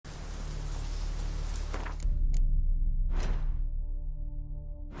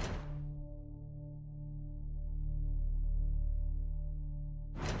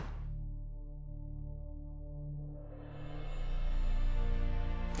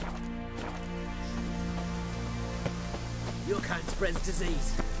Your kind spreads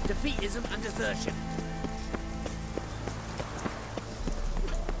disease, defeatism and desertion.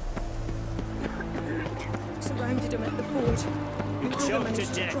 Surrounded him at the fort. We Choked never to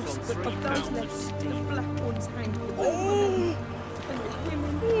managed to death cross, on but 3 of those pounds left, of the steam. black ones hanged with the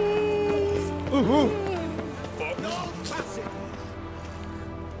No passage!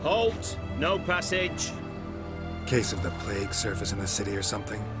 Halt! No passage! Case of the plague surface in the city or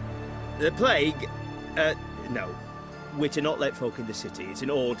something? The plague? No. We're to not let folk in the city. It's an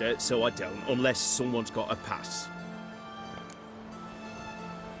order, so I don't, unless someone's got a pass.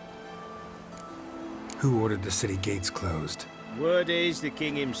 Who ordered the city gates closed? Word is the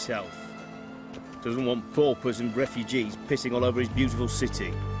king himself. Doesn't want paupers and refugees pissing all over his beautiful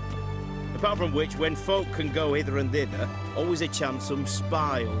city. Apart from which, when folk can go hither and thither, always a chance some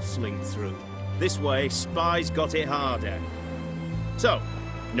spy will slink through. This way, spies got it harder. So,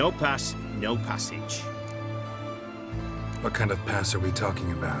 no pass, no passage. What kind of pass are we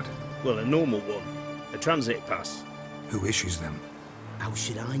talking about? Well, a normal one. A transit pass. Who issues them? How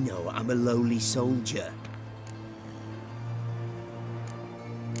should I know? I'm a lowly soldier.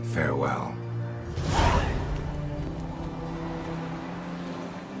 Farewell.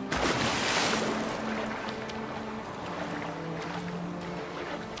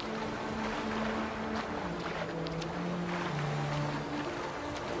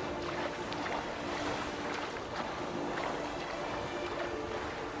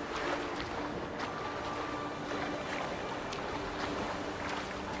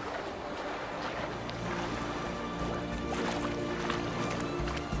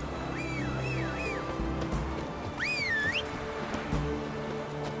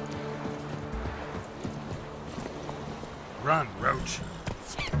 Run, Roach.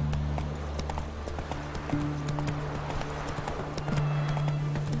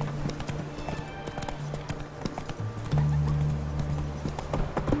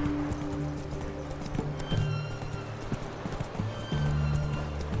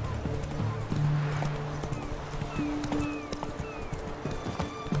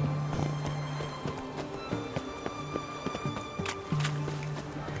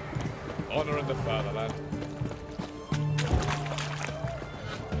 Honor in the fatherland.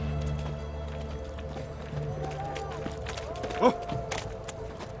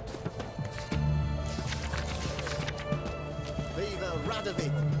 Viva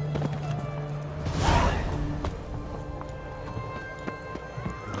Radovid!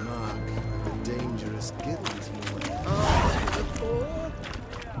 Mark, the dangerous guild you wear.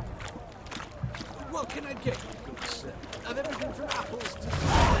 What can I get you, good sir? Of everything from apples to...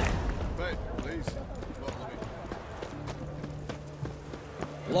 Wait, please.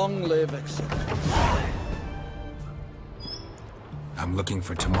 Long live, etc. I'm looking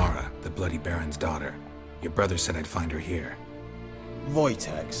for Tamara, the Bloody Baron's daughter. Your brother said I'd find her here.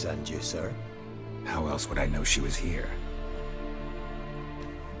 Wojtek sent you, sir. How else would I know she was here?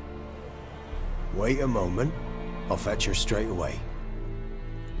 Wait a moment. I'll fetch her straight away.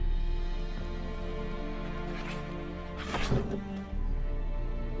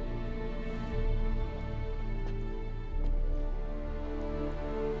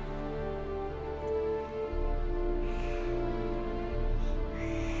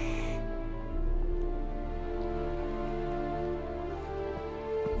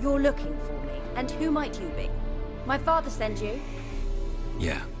 You're looking for me, and who might you be? My father sent you?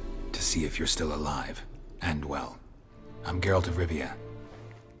 Yeah, to see if you're still alive. And well. I'm Geralt of Rivia.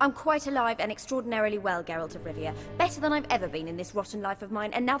 I'm quite alive and extraordinarily well, Geralt of Rivia. Better than I've ever been in this rotten life of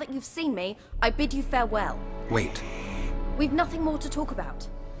mine, and now that you've seen me, I bid you farewell. Wait. We've nothing more to talk about.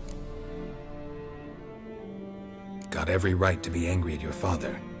 Got every right to be angry at your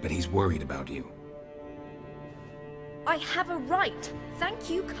father, but he's worried about you. I have a right. Thank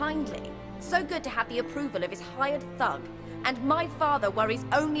you kindly. So good to have the approval of his hired thug. And my father worries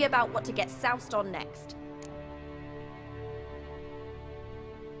only about what to get soused on next.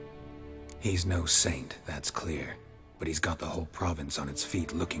 He's no saint, that's clear. But he's got the whole province on its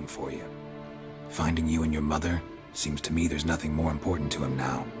feet looking for you. Finding you and your mother, seems to me there's nothing more important to him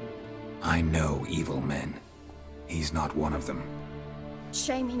now. I know evil men. He's not one of them.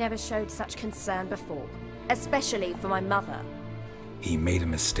 Shame he never showed such concern before. Especially for my mother. He made a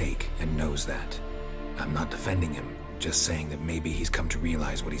mistake and knows that. I'm not defending him, just saying that maybe he's come to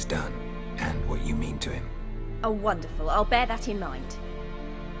realize what he's done, and what you mean to him. Oh, wonderful. I'll bear that in mind.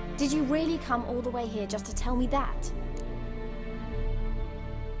 Did you really come all the way here just to tell me that?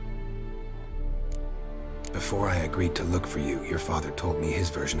 Before I agreed to look for you, your father told me his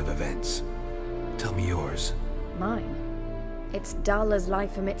version of events. Tell me yours. Mine? It's dull as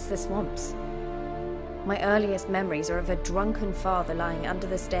life amidst the swamps. My earliest memories are of a drunken father lying under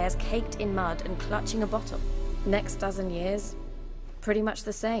the stairs, caked in mud and clutching a bottle. Next dozen years, pretty much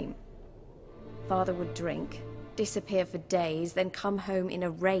the same. Father would drink, disappear for days, then come home in a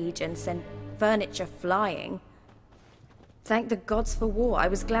rage and send furniture flying. Thank the gods for war. I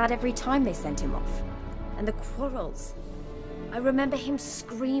was glad every time they sent him off. And the quarrels. I remember him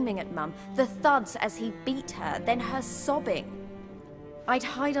screaming at Mum, the thuds as he beat her, then her sobbing. I'd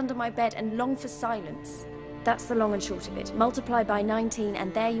hide under my bed and long for silence. That's the long and short of it. Multiply by 19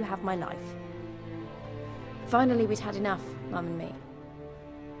 and there you have my life. Finally, we'd had enough, Mum and me.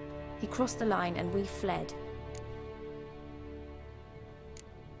 He crossed the line and we fled.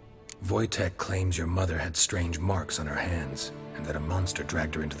 Wojtek claims your mother had strange marks on her hands, and that a monster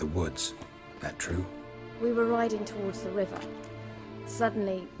dragged her into the woods. That true? We were riding towards the river.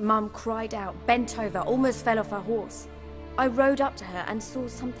 Suddenly, Mum cried out, bent over, almost fell off her horse. I rode up to her and saw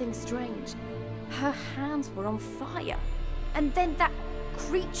something strange. Her hands were on fire. And then that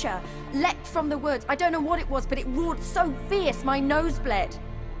creature leapt from the woods. I don't know what it was, but it roared so fierce my nose bled.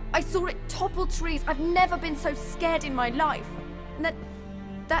 I saw it topple trees. I've never been so scared in my life. And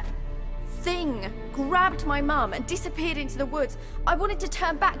that thing grabbed my mum and disappeared into the woods. I wanted to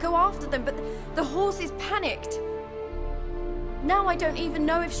turn back, go after them, but the horses panicked. Now I don't even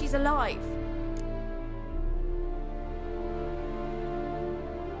know if she's alive.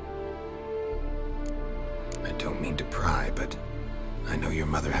 I don't mean to pry, but I know your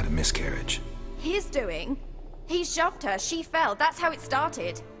mother had a miscarriage. His doing? He shoved her, she fell, that's how it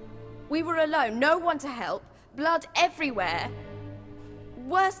started. We were alone, no one to help, blood everywhere.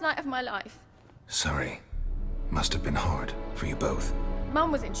 Worst night of my life. Sorry. Must have been hard for you both.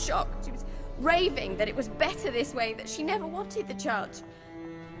 Mum was in shock. She was raving that it was better this way, that she never wanted the child.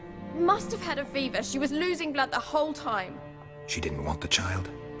 Must have had a fever. She was losing blood the whole time. She didn't want the child?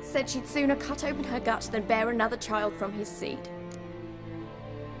 Said she'd sooner cut open her gut than bear another child from his seed.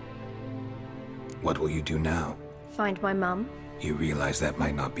 What will you do now? Find my mum. You realize that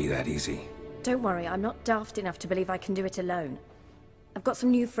might not be that easy. Don't worry, I'm not daft enough to believe I can do it alone. I've got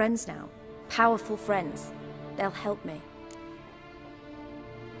some new friends now. Powerful friends. They'll help me.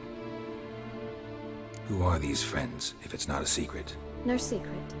 Who are these friends, if it's not a secret? No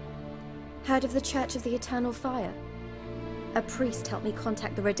secret. Heard of the Church of the Eternal Fire? A priest helped me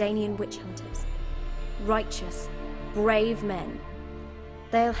contact the Redanian witch hunters. Righteous, brave men.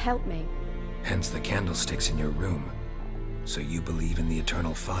 They'll help me. Hence the candlesticks in your room. So you believe in the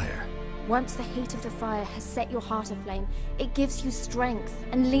eternal fire? Once the heat of the fire has set your heart aflame, it gives you strength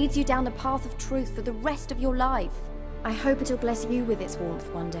and leads you down the path of truth for the rest of your life. I hope it'll bless you with its warmth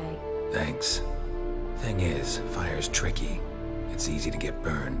one day. Thanks. Thing is, fire's tricky. It's easy to get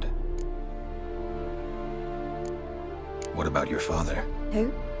burned. What about your father?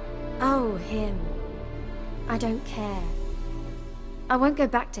 Who? Oh, him. I don't care. I won't go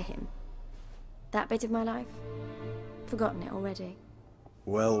back to him. That bit of my life? Forgotten it already.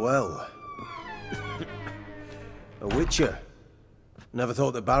 Well, well. A witcher. Never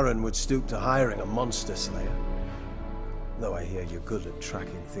thought the Baron would stoop to hiring a monster slayer. Though I hear you're good at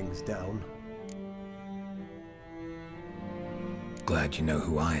tracking things down. Glad you know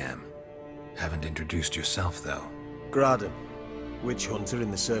who I am. Haven't introduced yourself, though. Graden, witch hunter in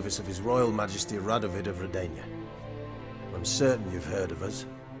the service of His Royal Majesty Radovid of Redania. I'm certain you've heard of us.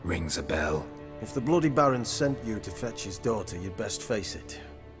 Rings a bell. If the Bloody Baron sent you to fetch his daughter, you'd best face it.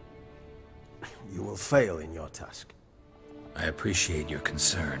 You will fail in your task. I appreciate your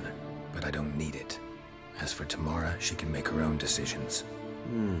concern, but I don't need it. As for Tamara, she can make her own decisions.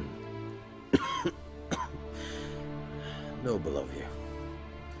 Noble of you.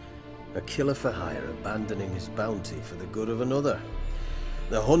 A killer for hire abandoning his bounty for the good of another.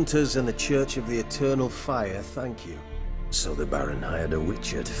 The hunters and the Church of the Eternal Fire thank you. So the Baron hired a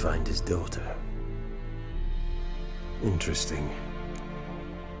witcher to find his daughter. Interesting.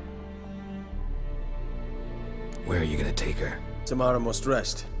 Where are you gonna take her? Tamara must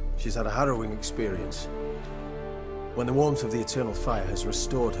rest. She's had a harrowing experience. When the warmth of the Eternal Fire has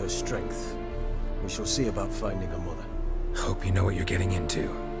restored her strength, we shall see about finding her mother. Hope you know what you're getting into.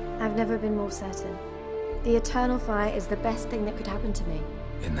 I've never been more certain. The Eternal Fire is the best thing that could happen to me.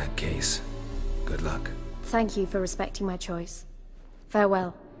 In that case, good luck. Thank you for respecting my choice.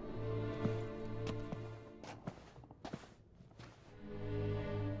 Farewell.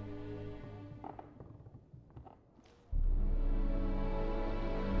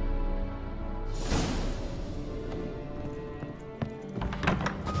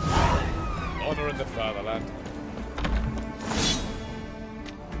 Honor in the fatherland.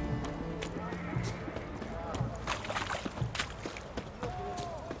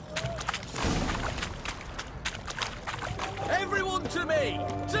 To me!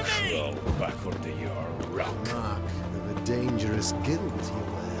 To me! Roll back under your rock. Mark of a dangerous guild you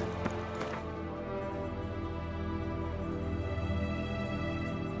wear.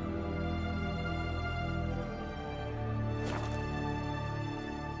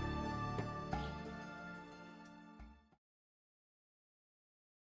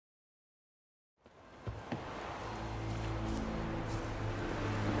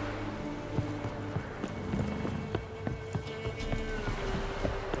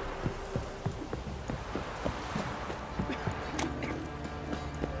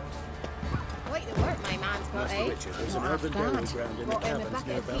 Wait, there weren't my man's got, Master eh? Richard, there's an Not urban half burial bad. ground in the Brought in a caverns bucket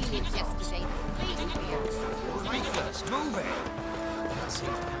near of Belfast. cleaning yesterday. Pleasing beer. Faithless, move it! That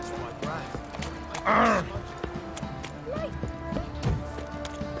seems against my brand. Right.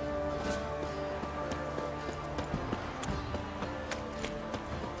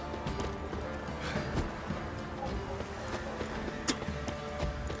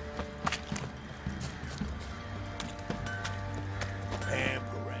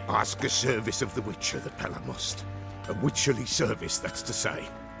 Ask a service of the Witcher, the Pella must. A witcherly service, that's to say.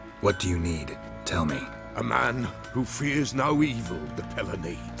 What do you need? Tell me. A man who fears no evil the Pella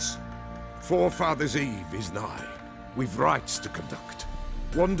needs. Forefathers' Eve is nigh. We've rites to conduct.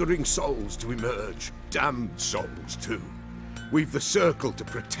 Wandering souls to emerge. Damned souls, too. We've the circle to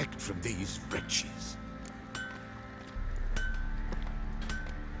protect from these wretches.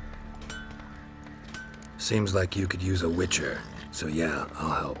 Seems like you could use a witcher. So yeah, I'll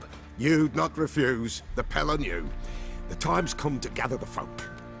help. You'd not refuse. The Pella knew. The time's come to gather the folk.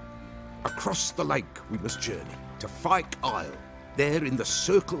 Across the lake we must journey, to Fyke Isle. There in the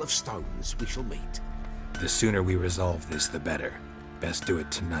circle of stones we shall meet. The sooner we resolve this, the better. Best do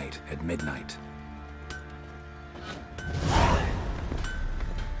it tonight at midnight.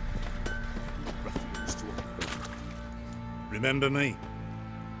 Remember me?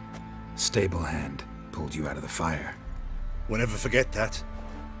 Stable hand pulled you out of the fire. We'll never forget that.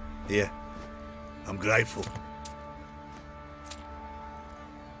 Here, I'm grateful.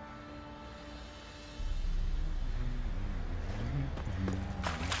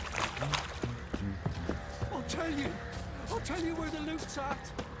 I'll tell you where the loot's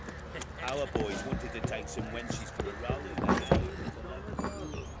at. Our boys wanted to take some wenches for a roll.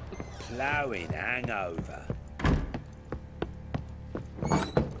 Ploughing hangover.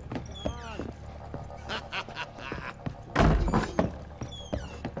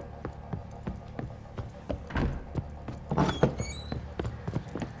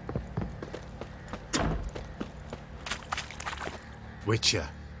 Witcher,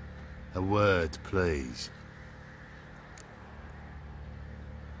 a word, please.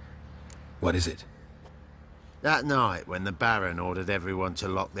 What is it? That night when the Baron ordered everyone to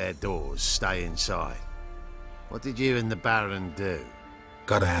lock their doors, stay inside. What did you and the Baron do?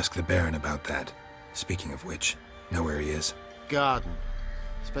 Gotta ask the Baron about that. Speaking of which, know where he is? Garden.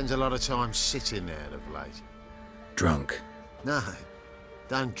 Spends a lot of time sitting there of late. Drunk. No.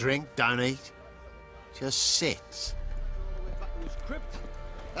 Don't drink, don't eat. Just sits.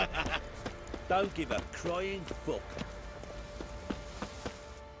 Don't give a crying fuck.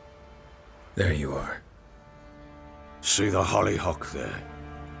 There you are. See the hollyhock there?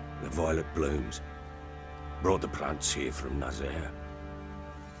 The violet blooms. Brought the plants here from Nazaire.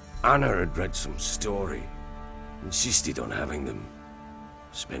 Anna had read some story. Insisted on having them.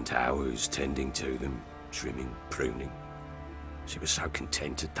 Spent hours tending to them, trimming, pruning. She was so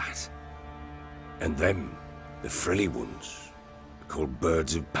content at that. And them, the frilly ones, called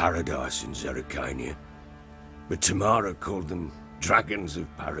birds of paradise in Zerrikania. But Tamara called them dragons of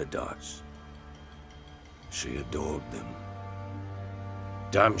paradise. She adored them.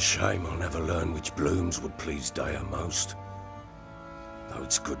 Damn shame I'll never learn which blooms would please Daya most. Though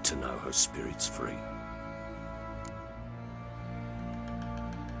it's good to know her spirit's free.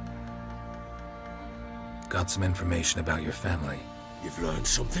 Got some information about your family. You've learned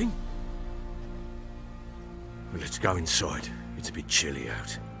something? Well, let's go inside. It's a bit chilly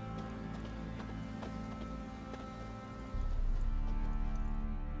out.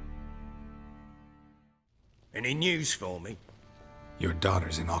 Any news for me? Your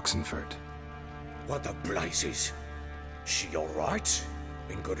daughter's in Oxenfurt. What the blazes? She all right?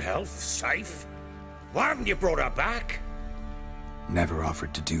 In good health? Safe? Why haven't you brought her back? Never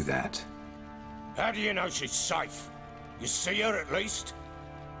offered to do that. How do you know she's safe? You see her at least?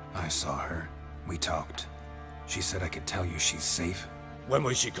 I saw her. We talked. She said I could tell you she's safe. When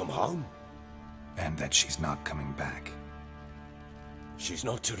will she come home? And that she's not coming back. She's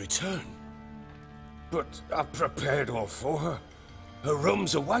not to return. But I've prepared all for her. Her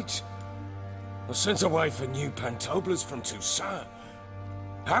rooms await. I sent away for new pantoblas from Toussaint.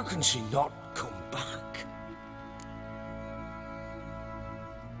 How can she not come back?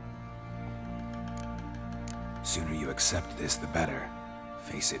 Sooner you accept this, the better.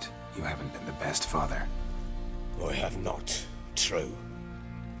 Face it, you haven't been the best father. I have not, true.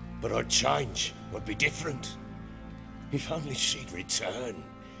 But I'd change, I'd be different. If only she'd return.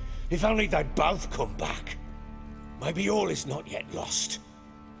 If only they'd both come back. Maybe all is not yet lost.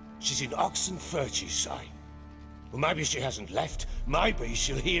 She's in Oxenfurt, you say? Well, maybe she hasn't left. Maybe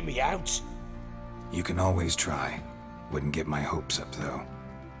she'll hear me out. You can always try. Wouldn't get my hopes up, though.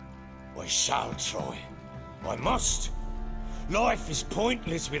 I shall try. I must. Life is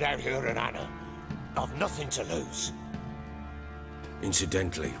pointless without her and Anna. I've nothing to lose.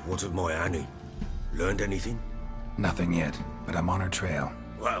 Incidentally, what of my Annie? Learned anything? Nothing yet, but I'm on her trail.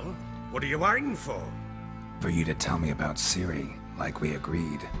 Well, what are you waiting for? For you to tell me about Ciri, like we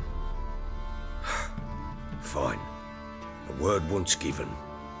agreed. Fine. A word once given.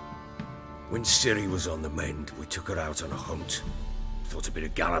 When Ciri was on the mend, we took her out on a hunt. Thought a bit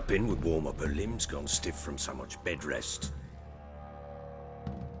of galloping would warm up her limbs, gone stiff from so much bed rest.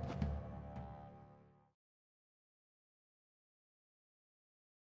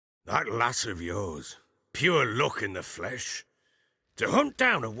 That lass of yours, pure luck in the flesh. To hunt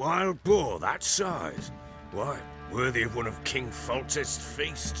down a wild boar that size, why, worthy of one of King Foltest's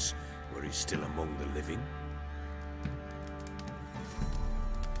feasts, where he's still among the living.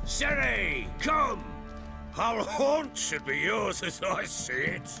 Ciri, come! Our haunt should be yours as I see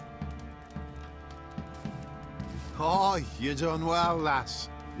it. Aye, you done well, lass.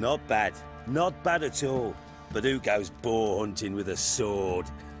 Not bad. Not bad at all. But who goes boar hunting with a sword?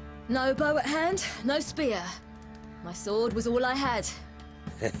 No bow at hand, no spear. My sword was all I had.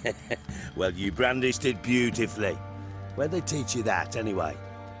 Well, you brandished it beautifully. Where'd they teach you that, anyway?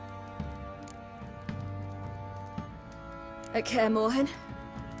 At Kaer Morhen.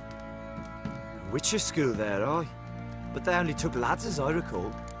 Witcher school there, aye. But they only took lads, as I recall.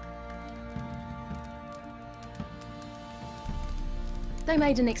 They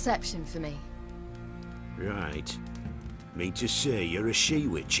made an exception for me. Right. Mean to say you're a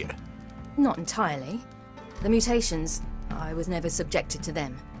she-witcher? Not entirely. The mutations, I was never subjected to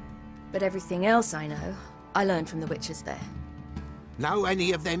them. But everything else I know, I learned from the witches there. Know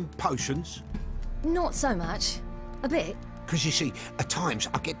any of them potions? Not so much. A bit. Because you see, at times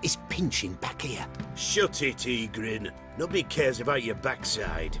I get this pinching back here. Shut it, Egrin. Nobody cares about your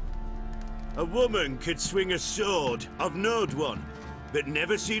backside. A woman could swing a sword. I've knowed one. But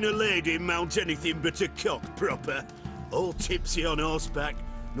never seen a lady mount anything but a cock proper. All tipsy on horseback.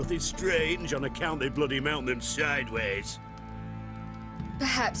 Nothing strange on account they bloody mount them sideways.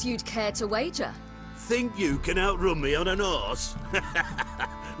 Perhaps you'd care to wager? Think you can outrun me on an horse?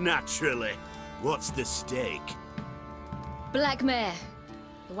 Naturally. What's the stake? Black mare.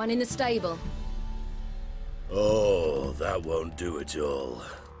 The one in the stable. Oh, that won't do at all.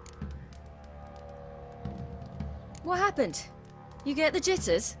 What happened? You get the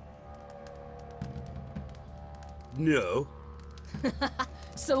jitters? No.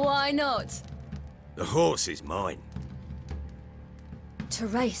 So why not? The horse is mine. To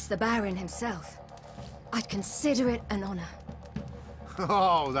race the Baron himself. I'd consider it an honor.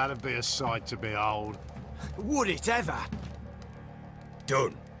 Oh, that'd be a sight to behold. Would it ever?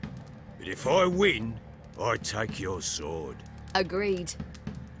 Done. But if I win, I take your sword. Agreed.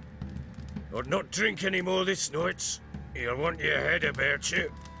 I'd not drink any more this night. You'll want your head about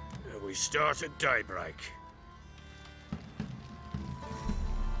you. We start at daybreak.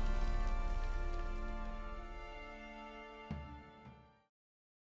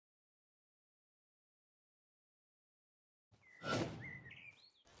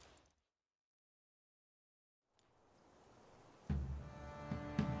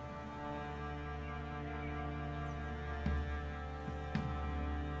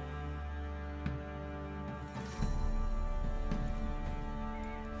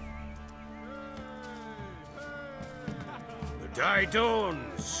 Day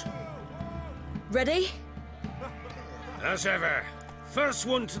dawns. Ready? As ever. First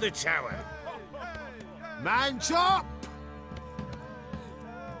one to the tower. Man chop!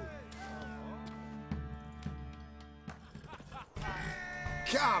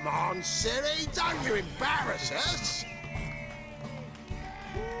 Come on, Ciri, don't you embarrass us!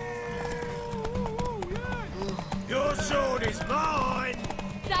 Your sword is mine!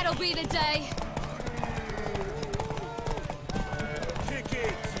 That'll be the day. Kick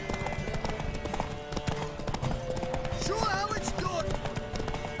it! Show how it's done!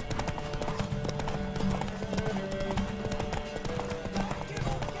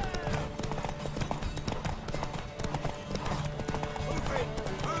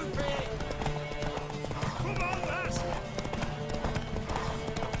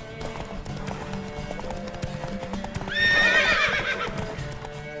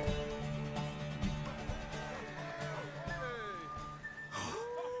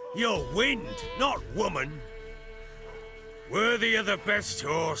 You're wind, not woman. Worthy of the best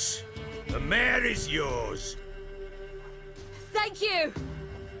horse. The mare is yours. Thank you!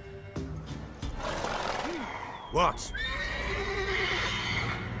 What?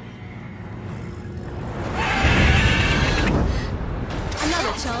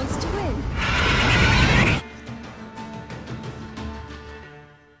 Another chance to win.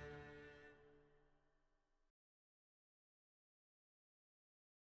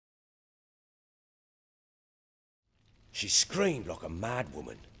 She screamed like a mad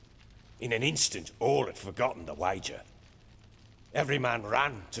woman. In an instant, all had forgotten the wager. Every man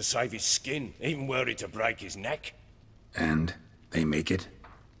ran to save his skin, even were it to break his neck. And they make it?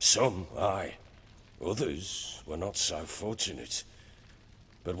 Some, aye. Others were not so fortunate.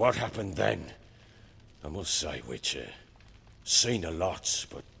 But what happened then? I must say, Witcher, seen a lot,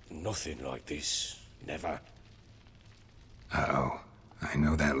 but nothing like this. Never. Uh-oh. I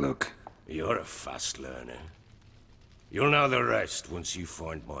know that look. You're a fast learner. You'll know the rest once you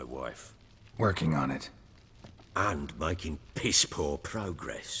find my wife. Working on it. And making piss-poor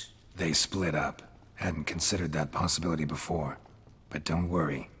progress. They split up. Hadn't considered that possibility before. But don't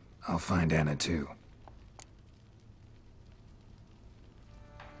worry. I'll find Anna too.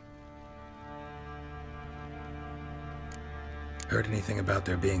 Heard anything about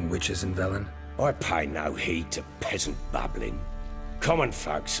there being witches in Velen? I pay no heed to peasant babbling. Common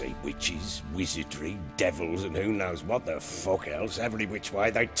folk see witches, wizardry, devils, and who knows what the fuck else every which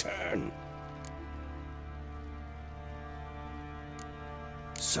way they turn.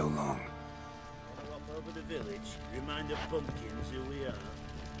 So long. Up over the village, remind the pumpkins who we are.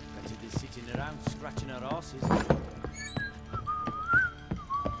 Better be sitting around scratching our asses.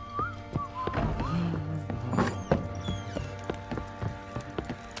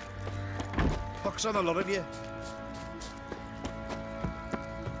 Pox on a lot of you.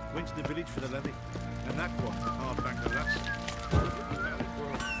 Went to the village for the levy, and that one hard back the last.